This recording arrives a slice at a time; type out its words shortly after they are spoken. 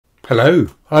Hello,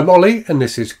 I'm Ollie and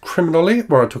this is Criminally,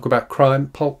 where I talk about crime,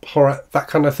 pulp, horror, that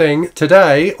kind of thing.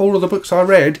 Today, all of the books I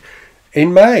read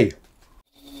in May.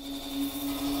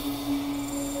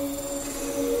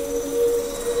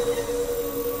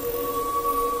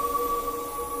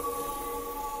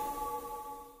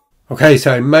 Okay,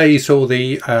 so May saw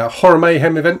the Horror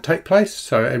Mayhem event take place,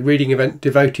 so a reading event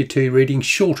devoted to reading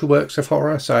shorter works of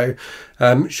horror, so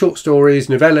short stories,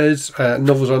 novellas,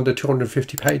 novels under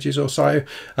 250 pages or so.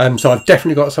 So I've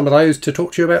definitely got some of those to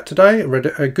talk to you about today. I read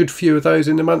a good few of those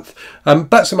in the month,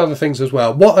 but some other things as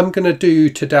well. What I'm going to do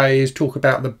today is talk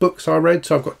about the books I read,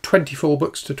 so I've got 24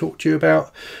 books to talk to you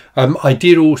about. I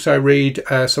did also read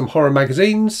some horror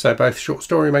magazines, so both short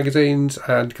story magazines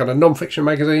and kind of non-fiction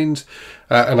magazines,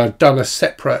 and I've done a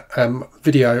separate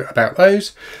video about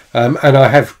those. And I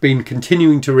have been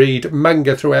continuing to read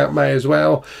manga throughout May as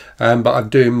well, but I'm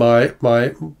doing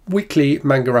my weekly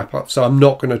manga wrap-up, so I'm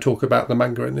not going to talk about the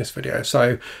manga in this video.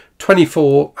 So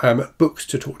 24 books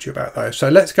to talk to you about those. So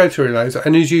let's go through those,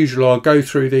 and as usual I'll go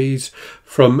through these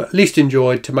from least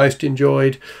enjoyed to most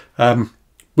enjoyed,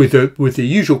 with the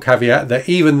usual caveat that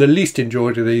even the least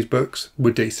enjoyed of these books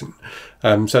were decent.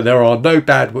 So there are no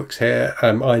bad books here.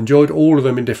 I enjoyed all of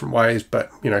them in different ways,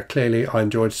 but you know, clearly I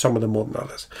enjoyed some of them more than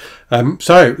others.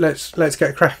 So let's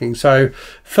get cracking. So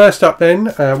first up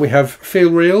then, we have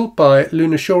Feel Real by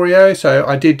Luna Shoryo. So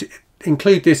I did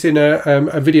include this in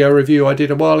a video review I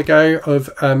did a while ago of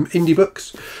indie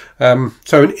books.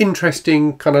 So an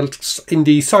interesting kind of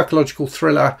indie psychological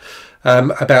thriller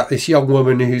about this young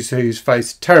woman who's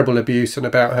faced terrible abuse and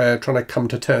about her trying to come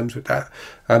to terms with that.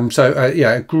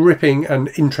 Yeah, a gripping and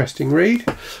interesting read.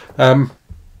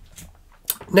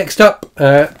 Next up,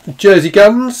 Jersey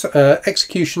Guns,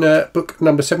 Executioner book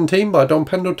number 17 by Don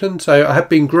Pendleton. So I have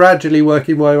been gradually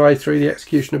working my way through the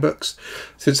Executioner books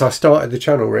since I started the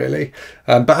channel, really,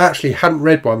 but actually hadn't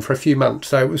read one for a few months.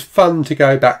 So it was fun to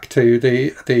go back to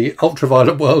the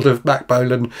ultraviolet world of Mac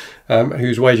Bolan,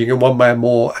 who's waging a one-man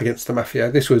war against the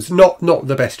mafia. This was not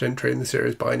the best entry in the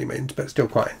series by any means, but still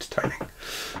quite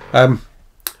entertaining.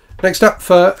 Next up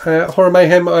for Horror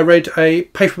Mayhem, I read a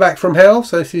paperback from hell.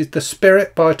 So this is The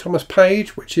Spirit by Thomas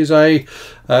Page, which is a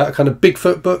kind of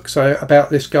Bigfoot book. So about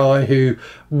this guy who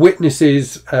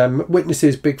witnesses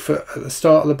Bigfoot at the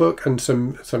start of the book, and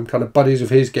some kind of buddies of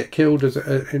his get killed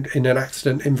in an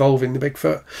accident involving the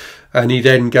Bigfoot, and he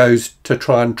then goes to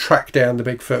try and track down the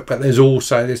Bigfoot. But there's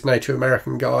also this Native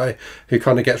American guy who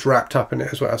kind of gets wrapped up in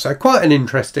it as well. So quite an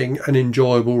interesting and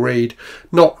enjoyable read.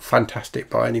 Not fantastic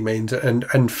by any means,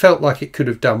 and felt like it could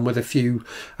have done with a few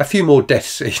more death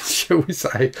scenes, shall we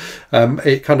say.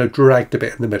 It kind of dragged a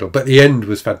bit in the middle, but the end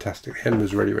was fantastic. The end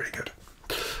was really, really good.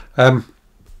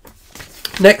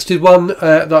 Next is one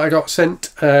that I got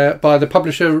sent by the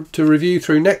publisher to review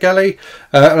through NetGalley.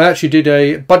 I actually did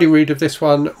a buddy read of this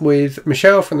one with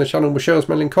Michelle from the channel Michelle's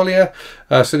Melancholia.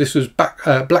 So this was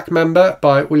Black Mamba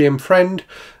by William Friend,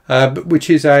 which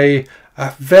is a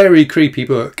very creepy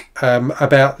book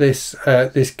about this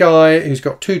guy who's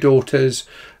got two daughters.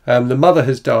 The mother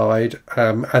has died,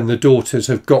 and the daughters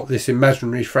have got this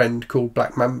imaginary friend called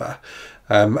Black Mamba,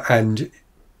 and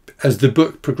as the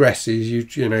book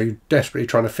progresses, you know, desperately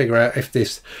trying to figure out and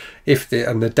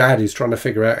the dad is trying to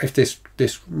figure out if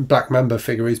this Black Mamba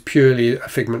figure is purely a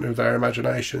figment of their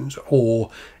imaginations, or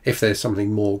if there's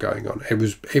something more going on. It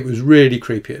was really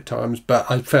creepy at times, but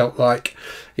I felt like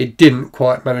it didn't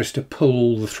quite manage to pull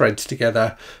all the threads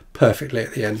together perfectly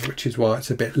at the end, which is why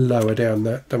it's a bit lower down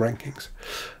the rankings.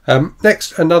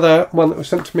 Next, another one that was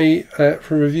sent to me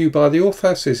for review by the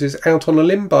author. So this is Out on a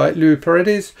Limb by Louis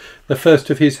Paredes, the first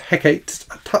of his Hecate's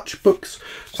Touch books.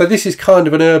 So this is kind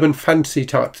of an urban fantasy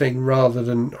type thing rather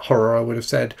than horror, I would have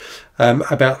said,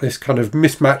 about this kind of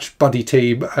mismatched buddy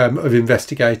team of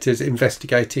investigators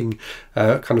investigating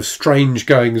kind of strange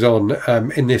goings on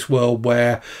in this world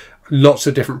where lots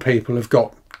of different people have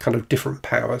got kind of different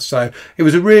powers. So it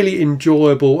was a really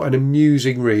enjoyable and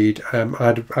amusing read.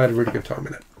 I had a really good time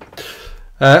with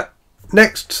it.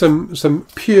 Next, some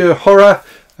pure horror.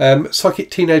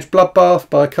 Psychic Teenage Bloodbath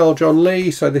by Carl John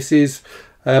Lee. So this is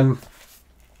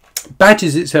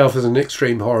badges itself as an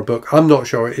extreme horror book. I'm not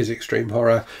sure it is extreme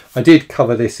horror. I did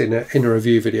cover this in a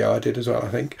review video I did as well, I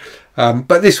think.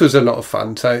 But this was a lot of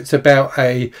fun. So it's about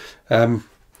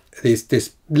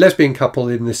this lesbian couple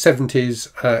in the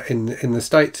 70s in the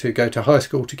States who go to high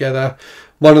school together.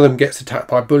 One of them gets attacked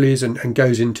by bullies and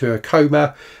goes into a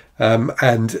coma,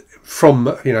 and from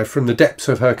the depths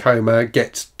of her coma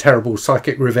gets terrible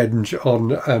psychic revenge on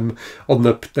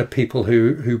the people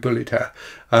who bullied her,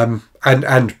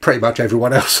 and pretty much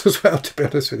everyone else as well, to be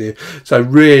honest with you. So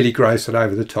really gross and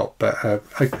over the top, but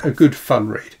a good fun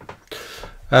read.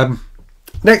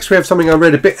 Next we have something I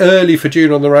read a bit early for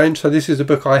June on the Range. So this is a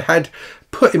book I had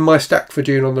put in my stack for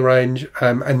June on the Range,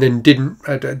 and then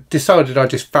decided I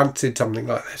just fancied something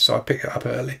like this, so I picked it up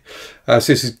early. So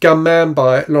this is Gunman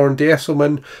by Loren D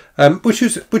Esteleman,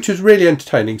 which was really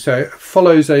entertaining. So it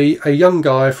follows a young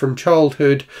guy from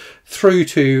childhood through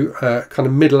to kind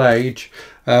of middle age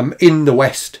in the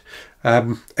West.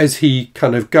 As he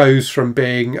kind of goes from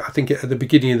being, I think at the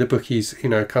beginning of the book, he's, you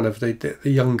know, kind of the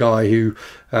young guy who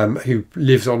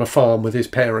lives on a farm with his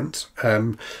parents,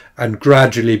 and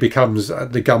gradually becomes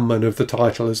the gunman of the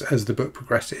title as the book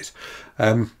progresses.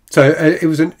 So it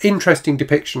was an interesting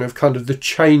depiction of kind of the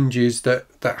changes that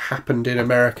happened in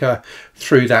America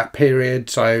through that period.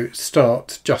 So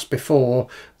start just before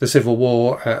the Civil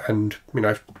War, and, you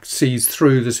know, sees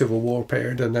through the Civil War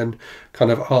period, and then kind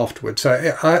of afterwards.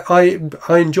 So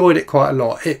I enjoyed it quite a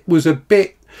lot. It was a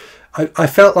bit, I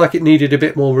felt like it needed a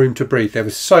bit more room to breathe. There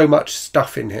was so much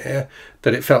stuff in here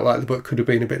that it felt like the book could have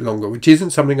been a bit longer, which isn't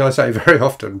something I say very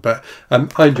often, but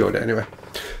I enjoyed it anyway.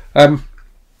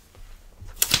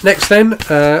 Next then,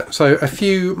 so a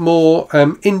few more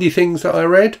indie things that I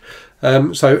read.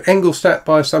 So Engelstatt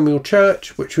by Samuel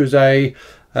Church, which was a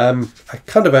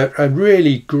kind of a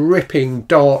really gripping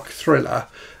dark thriller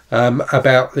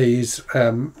about these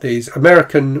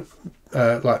American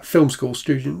like film school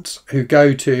students who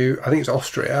go to, I think it's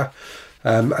Austria,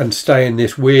 and stay in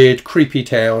this weird creepy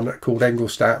town called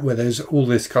Engelstatt, where there's all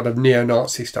this kind of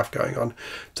neo-Nazi stuff going on.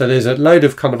 So there's a load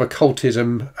of kind of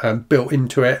occultism built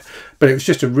into it, but it was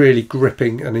just a really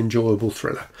gripping and enjoyable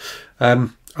thriller.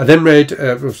 I then read,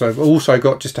 I've also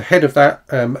got just ahead of that,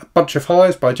 A Bunch of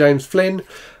Highs by James Flynn,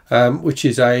 which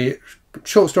is a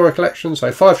short story collection,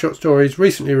 so 5 short stories.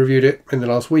 Recently reviewed it in the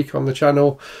last week on the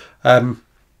channel.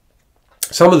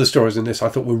 Some of the stories in this I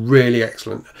thought were really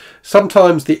excellent.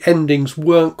 Sometimes the endings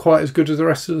weren't quite as good as the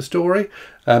rest of the story,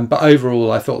 but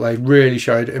overall I thought they really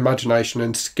showed imagination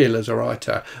and skill as a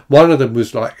writer. One of them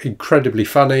was like incredibly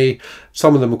funny,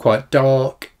 some of them were quite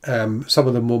dark, some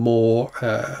of them were more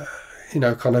you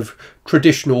know, kind of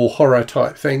traditional horror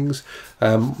type things.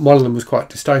 One of them was quite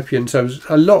dystopian, so there's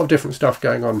a lot of different stuff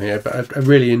going on here, but a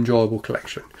really enjoyable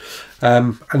collection.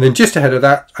 And then just ahead of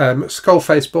that,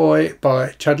 Skullface Boy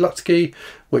by Chad Lutzke,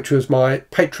 which was my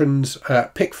patron's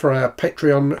pick for our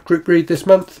Patreon group read this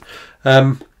month.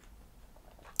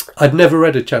 I'd never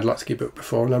read a Chad Lutzke book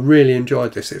before, and I really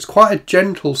enjoyed this. It's quite a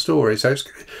gentle story, so it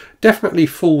definitely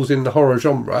falls in the horror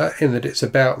genre in that it's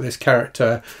about this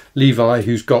character, Levi,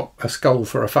 who's got a skull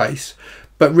for a face.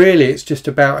 But really, it's just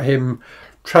about him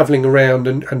travelling around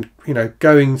and you know,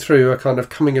 going through a kind of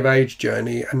coming-of-age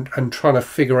journey and trying to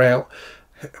figure out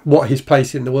what his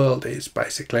place in the world is,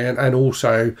 basically, and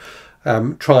also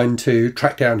trying to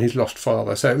track down his lost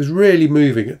father. So it was really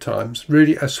moving at times,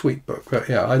 really a sweet book. But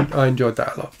yeah, I enjoyed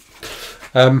that a lot.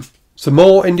 Some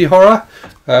more indie horror.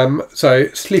 So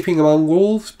Sleeping Among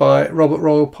Wolves by Robert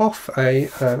Royal Poff, a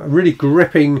really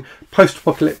gripping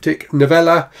post-apocalyptic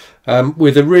novella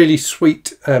with a really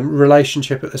sweet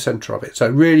relationship at the centre of it. So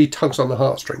it really tugs on the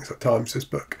heartstrings at times, this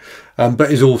book,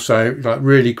 but is also like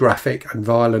really graphic and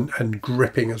violent and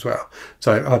gripping as well.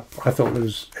 So I thought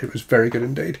it was very good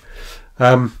indeed.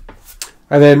 And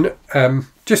then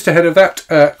just ahead of that,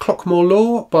 Clockmore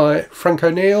Law by Frank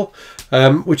O'Neill,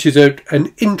 which is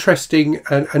an interesting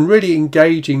and really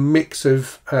engaging mix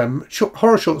of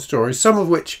horror short stories, some of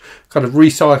which kind of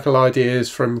recycle ideas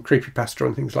from creepypasta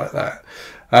and things like that,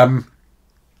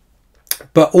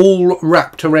 but all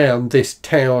wrapped around this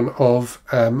town of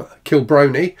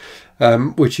Kilbrony,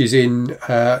 which is in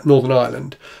Northern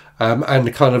Ireland. And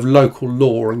the kind of local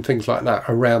law and things like that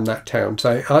around that town.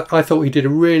 So I thought he did a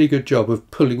really good job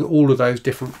of pulling all of those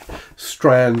different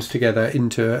strands together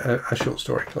into a short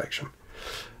story collection.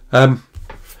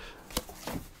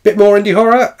 Bit more indie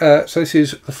horror. So this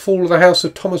is The Fall of the House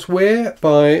of Thomas Weir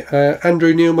by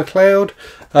Andrew Neil MacLeod,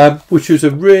 which was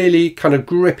a really kind of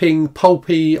gripping,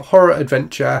 pulpy horror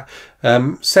adventure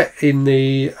set in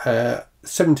the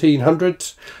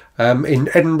 1700s. In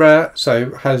Edinburgh,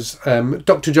 so has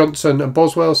Dr. Johnson and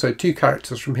Boswell, so 2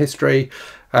 characters from history,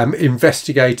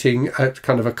 investigating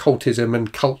kind of occultism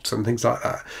and cults and things like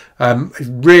that.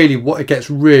 It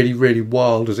gets really, really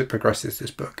wild as it progresses,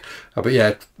 this book. But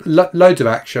yeah, loads of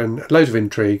action, loads of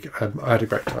intrigue. I had a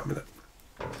great time with it.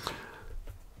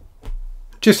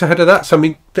 Just ahead of that,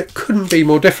 something that couldn't be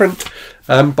more different,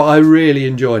 but I really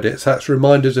enjoyed it. So that's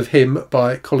Reminders of Him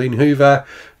by Colleen Hoover.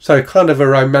 So kind of a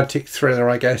romantic thriller,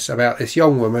 I guess, about this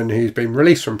young woman who's been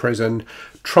released from prison,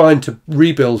 trying to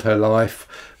rebuild her life,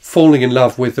 falling in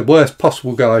love with the worst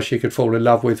possible guy she could fall in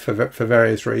love with for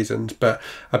various reasons, but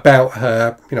about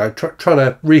her, you know, trying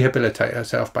to rehabilitate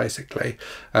herself basically,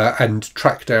 and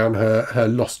track down her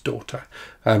lost daughter.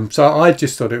 So I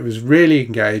just thought it was really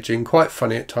engaging, quite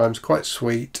funny at times, quite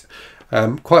sweet,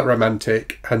 quite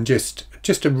romantic, and just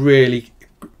a really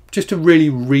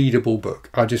readable book.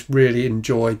 I just really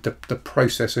enjoyed the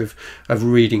process of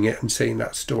reading it and seeing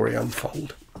that story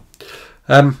unfold.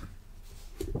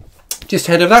 Just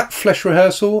ahead of that, Flesh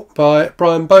Rehearsal by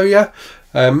Brian Bowyer.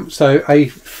 So a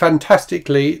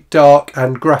fantastically dark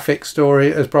and graphic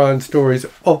story, as Brian's stories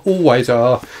always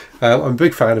are. I'm a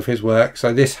big fan of his work.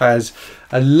 So this has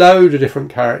a load of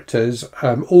different characters,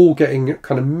 all getting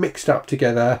kind of mixed up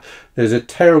together. There's a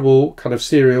terrible kind of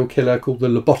serial killer called the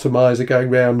Lobotomizer going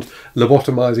around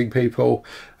lobotomizing people.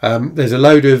 There's a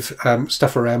load of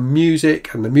stuff around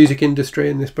music and the music industry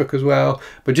in this book as well,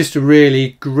 but just a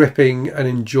really gripping and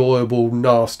enjoyable,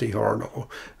 nasty horror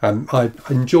novel. I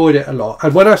enjoyed it a lot.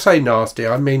 And when I say nasty,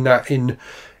 I mean that in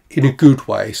a good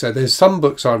way. So there's some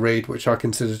books I read which I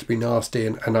consider to be nasty,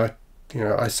 and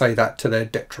I say that to their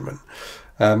detriment.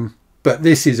 But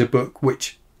this is a book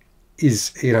which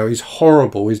is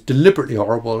horrible, is deliberately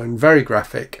horrible and very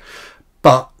graphic,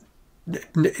 but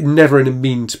never in a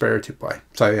mean-spirited way.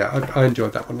 So yeah, I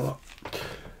enjoyed that one a lot.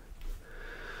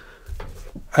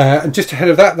 And just ahead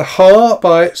of that, The Haar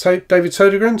by David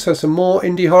Sodergren, so some more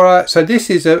indie horror. So this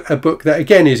is a book that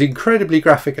again is incredibly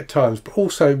graphic at times, but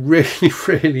also really,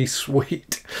 really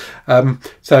sweet.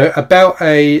 So about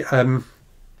an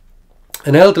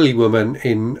elderly woman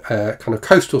in kind of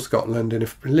coastal Scotland,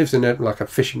 and lives in like a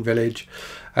fishing village,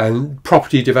 and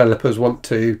property developers want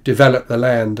to develop the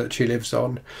land that she lives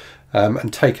on,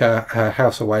 and take her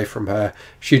house away from her.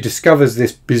 She discovers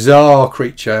this bizarre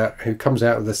creature who comes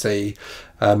out of the sea,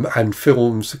 and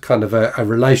films kind of a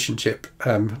relationship.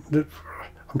 I'm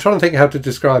trying to think how to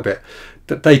describe it.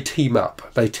 That they team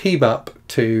up. They team up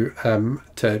to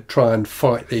try and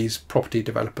fight these property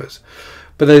developers.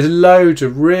 But there's loads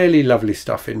of really lovely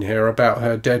stuff in here about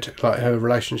her her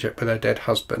relationship with her dead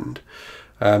husband,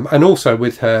 and also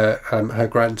with her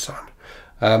grandson.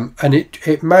 And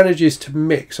it manages to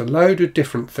mix a load of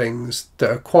different things that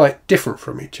are quite different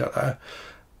from each other,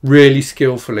 really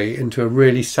skillfully, into a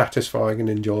really satisfying and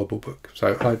enjoyable book.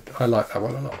 So I like that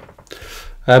one a lot.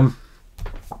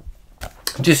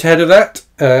 Just ahead of that,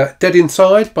 Dead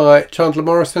Inside by Chandler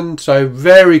Morrison. So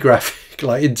very graphic,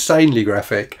 like insanely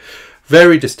graphic,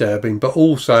 very disturbing, but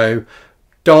also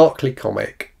darkly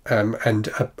comic, and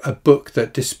a book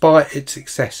that, despite its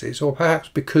excesses, or perhaps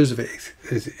because of its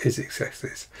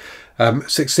excesses,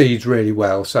 succeeds really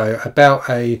well. So about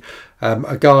a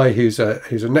guy who's a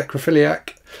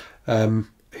necrophiliac,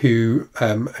 who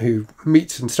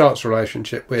meets and starts a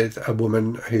relationship with a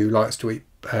woman who likes to eat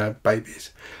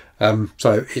babies.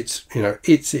 So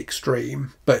it's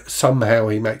extreme, but somehow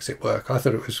he makes it work. I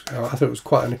thought it was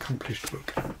quite an accomplished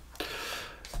book.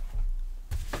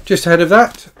 Just ahead of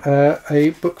that,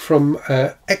 a book from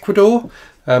Ecuador,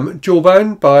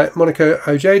 Jawbone by Monica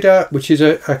Ojeda, which is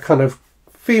a kind of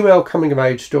female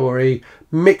coming-of-age story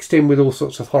mixed in with all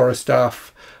sorts of horror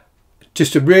stuff.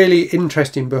 Just a really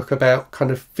interesting book about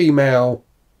kind of female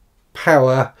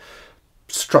power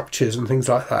structures and things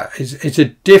like that. It's a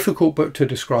difficult book to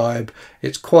describe.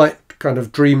 It's quite kind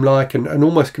of dreamlike and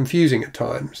almost confusing at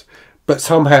times, but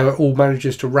somehow it all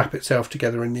manages to wrap itself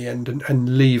together in the end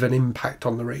and leave an impact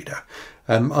on the reader.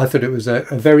 I thought it was a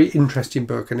very interesting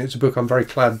book, and it's a book I'm very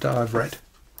glad that I've read.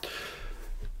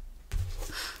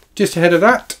 Just ahead of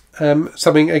that,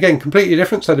 something again completely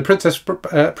different. So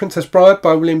The Princess Bride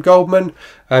by William Goldman.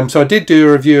 So I did do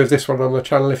a review of this one on the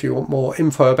channel if you want more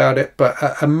info about it, but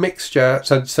a mixture.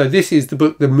 So this is the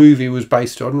book the movie was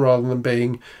based on, rather than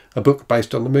being a book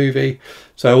based on the movie.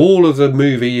 So all of the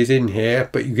movie is in here,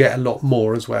 but you get a lot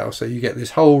more as well. So you get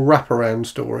this whole wraparound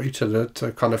story to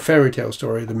the kind of fairy tale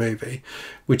story of the movie,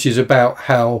 which is about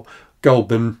how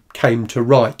Goldman came to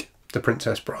write The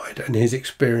Princess Bride and his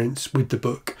experience with the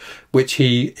book, which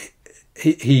he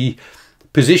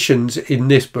positions in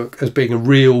this book as being a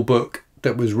real book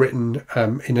that was written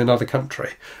in another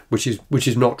country, which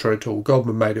is not true at all.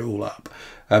 Goldman made it all up,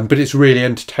 but it's really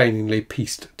entertainingly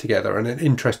pieced together and an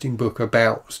interesting book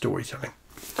about storytelling.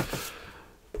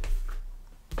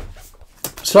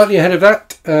 Slightly ahead of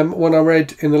that, one I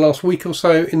read in the last week or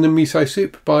so, In the Miso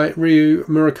Soup by Ryu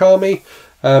Murakami.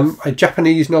 A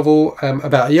Japanese novel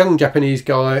about a young Japanese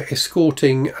guy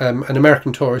escorting an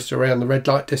American tourist around the red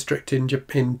light district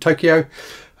in Tokyo.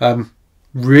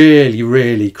 Really,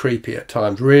 really creepy at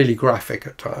times, really graphic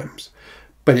at times,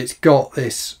 but it's got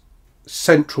this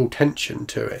central tension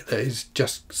to it that is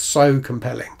just so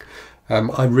compelling.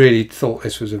 I really thought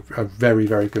this was a very,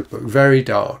 very good book. Very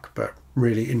dark, but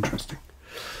really interesting.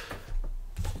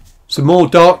 Some more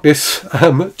darkness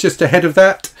just ahead of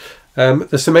that.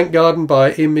 The Cement Garden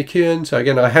by Ian McEwan. So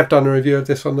again, I have done a review of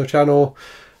this on the channel.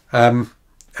 A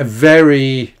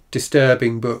very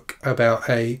disturbing book about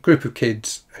a group of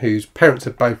kids whose parents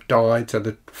have both died. So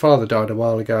the father died a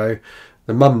while ago.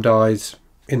 The mum dies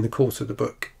in the course of the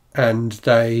book. And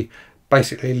they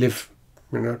basically live,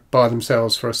 you know, by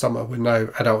themselves for a summer with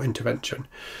no adult intervention.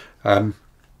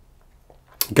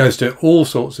 Goes to all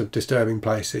sorts of disturbing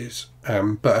places,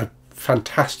 but a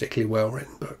fantastically well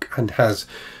written book, and has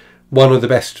one of the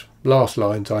best last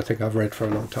lines I think I've read for a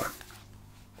long time.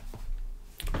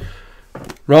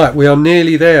 Right, we are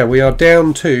nearly there. We are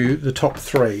down to the top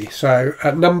 3. So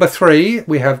at number 3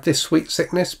 we have This Sweet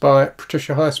Sickness by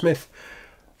Patricia Highsmith.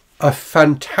 A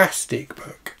fantastic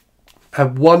book, a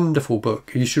wonderful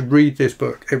book. You should read this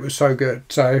book. It was so good.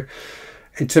 So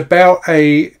it's about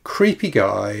a creepy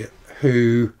guy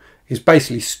who is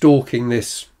basically stalking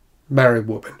this married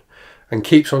woman and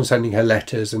keeps on sending her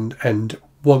letters and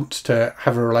wants to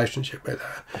have a relationship with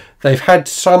her. They've had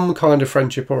some kind of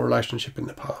friendship or relationship in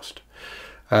the past,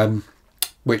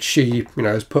 which she, you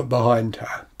know, has put behind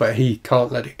her, but he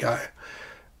can't let it go.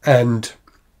 And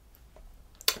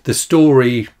the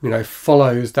story, you know,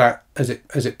 follows that as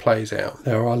it plays out.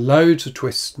 There are loads of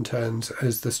twists and turns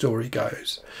as the story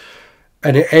goes.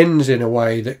 And it ends in a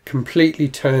way that completely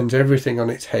turns everything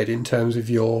on its head in terms of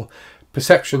your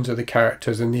perceptions of the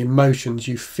characters and the emotions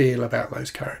you feel about those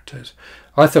characters.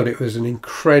 I thought it was an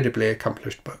incredibly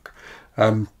accomplished book.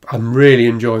 I'm really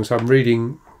enjoying, so I'm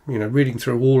reading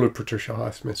through all of Patricia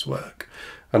Highsmith's work,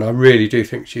 and I really do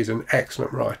think she's an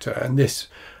excellent writer, and this,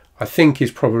 I think,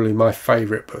 is probably my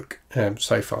favourite book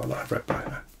so far that I've read by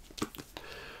her.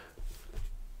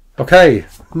 Okay,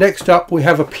 next up we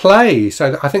have a play.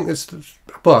 So I think it's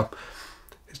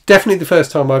definitely the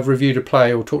first time I've reviewed a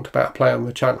play or talked about a play on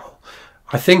the channel.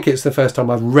 I think it's the first time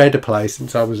I've read a play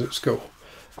since I was at school.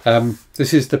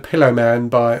 This is The Pillowman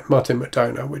by Martin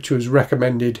McDonough, which was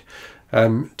recommended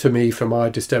to me for my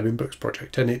Disturbing Books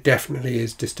project, and it definitely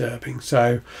is disturbing.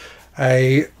 So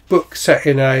a book set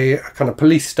in a kind of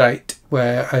police state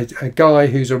where a guy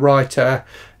who's a writer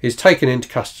is taken into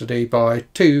custody by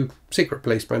 2 secret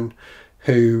policemen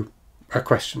who are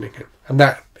questioning him, and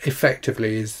that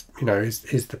effectively is, you know,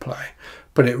 is the play.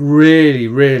 But it really,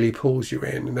 really pulls you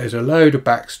in, and there's a load of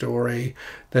backstory.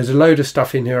 There's a load of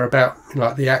stuff in here about,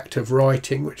 like, the act of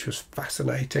writing, which was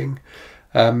fascinating.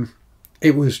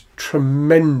 It was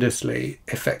tremendously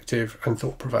effective and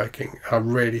thought-provoking. I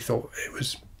really thought it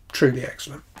was truly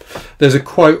excellent. There's a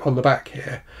quote on the back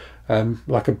here,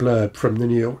 like a blurb from the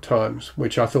New York Times,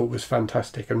 which I thought was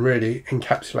fantastic and really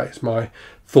encapsulates my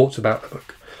thoughts about the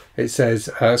book. It says,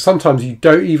 sometimes you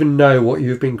don't even know what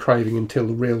you've been craving until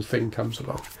the real thing comes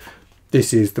along.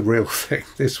 This is the real thing.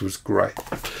 This was great.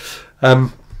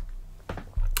 And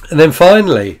then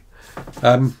finally,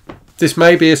 this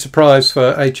may be a surprise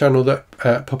for a channel that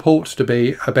purports to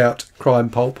be about crime,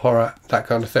 pulp, horror, that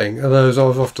kind of thing. Although, as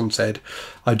I've often said,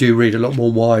 I do read a lot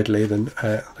more widely than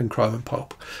crime and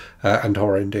pulp and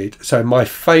horror indeed. So my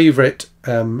favourite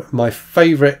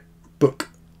book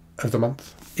of the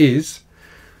month is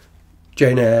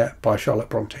Jane Eyre by Charlotte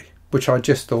Bronte, which I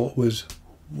just thought was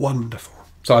wonderful.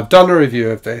 So I've done a review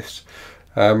of this,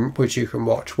 which you can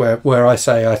watch, where I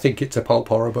say I think it's a pulp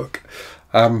horror book.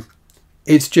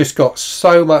 It's just got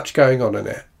so much going on in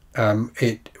it.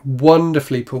 It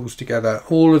wonderfully pulls together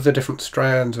all of the different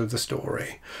strands of the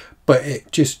story, but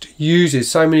it just uses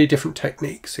so many different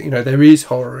techniques. You know, there is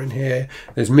horror in here,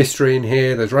 there's mystery in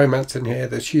here, there's romance in here,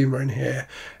 there's humour in here.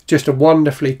 Just a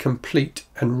wonderfully complete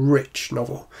and rich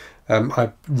novel.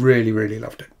 I really, really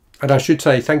loved it. And I should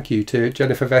say thank you to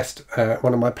Jennifer Vest,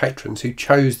 one of my patrons, who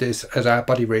chose this as our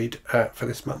buddy read for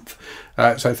this month.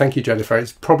 So thank you, Jennifer.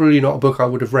 It's probably not a book I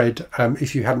would have read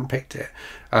if you hadn't picked it.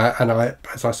 And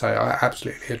as I say, I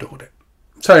absolutely adored it.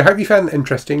 So I hope you found it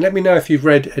interesting. Let me know if you've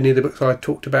read any of the books I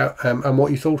talked about and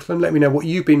what you thought of them. Let me know what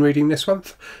you've been reading this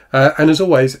month. And as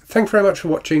always, thanks very much for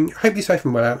watching. Hope you're safe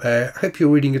and well out there. Hope you're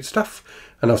reading good stuff.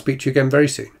 And I'll speak to you again very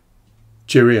soon.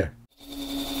 Cheerio.